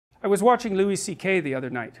I was watching Louis C.K. the other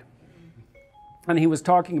night, and he was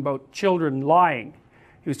talking about children lying.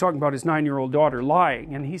 He was talking about his 9-year-old daughter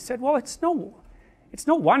lying, and he said, well, it's no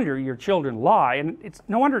wonder your children lie, and it's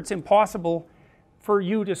no wonder it's impossible for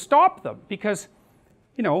you to stop them, because,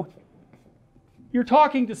 you know, you're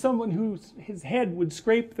talking to someone his head would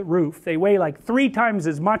scrape the roof. They weigh like 3 times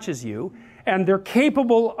as much as you, and they're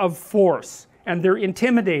capable of force, and they're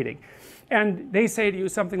intimidating. And they say to you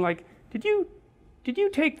something like, did you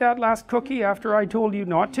take that last cookie after I told you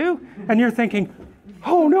not to? And you're thinking,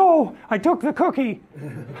 oh no, I took the cookie.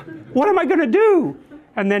 What am I going to do?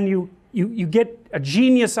 And then you get a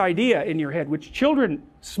genius idea in your head, which children,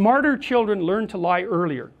 smarter children learn to lie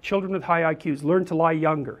earlier. Children with high IQs learn to lie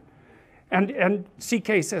younger. And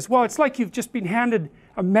CK says, well, it's like you've just been handed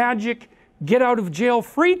a magic get out of jail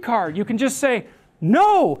free card. You can just say,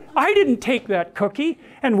 no, I didn't take that cookie.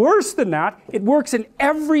 And worse than that, it works in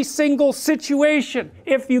every single situation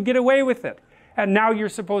if you get away with it. And now you're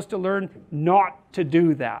supposed to learn not to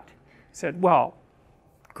do that. I said, well,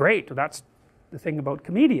 great. That's the thing about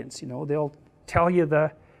comedians, you know, they'll tell you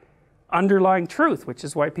the underlying truth, which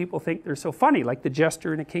is why people think they're so funny, like the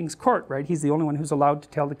jester in a king's court, right? He's the only one who's allowed to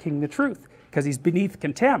tell the king the truth because he's beneath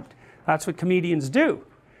contempt. That's what comedians do.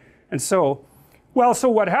 And so, well, so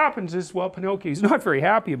what happens is, well, Pinocchio's not very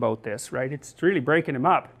happy about this, right? It's really breaking him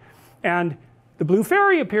up. And the blue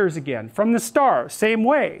fairy appears again from the star, same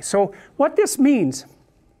way. So what this means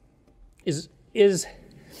is,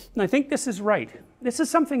 and I think this is right, this is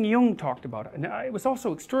something Jung talked about, and it was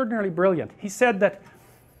also extraordinarily brilliant. He said that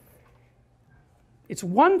it's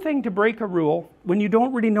one thing to break a rule when you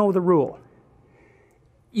don't really know the rule.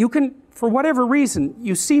 You can, for whatever reason,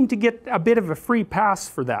 you seem to get a bit of a free pass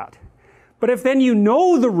for that. But if then you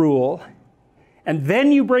know the rule, and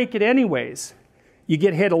then you break it anyways, you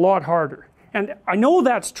get hit a lot harder. And I know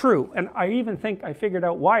that's true, and I even think I figured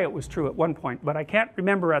out why it was true at one point, but I can't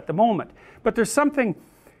remember at the moment. But there's something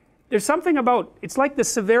about, it's like the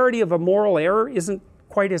severity of a moral error isn't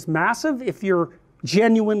quite as massive if you're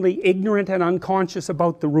genuinely ignorant and unconscious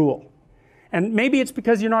about the rule. And maybe it's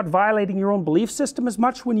because you're not violating your own belief system as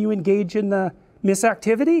much when you engage in the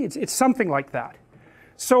misactivity. It's something like that.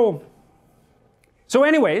 So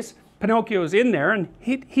anyways, Pinocchio's in there, and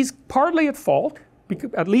he's partly at fault,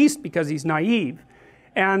 at least because he's naive,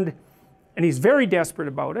 and he's very desperate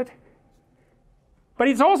about it. But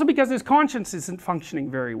it's also because his conscience isn't functioning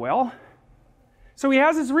very well. So he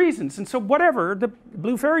has his reasons, and so whatever, the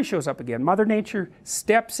blue fairy shows up again. Mother Nature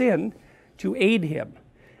steps in to aid him.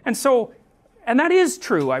 And so, and that is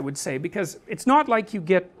true, I would say, because it's not like you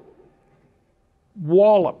get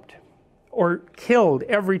walloped or killed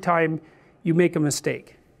every time you make a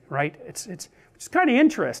mistake, right? It's kind of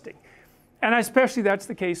interesting. And especially that's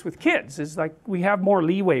the case with kids, is like we have more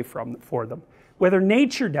leeway for them. Whether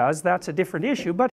nature does, that's a different issue, but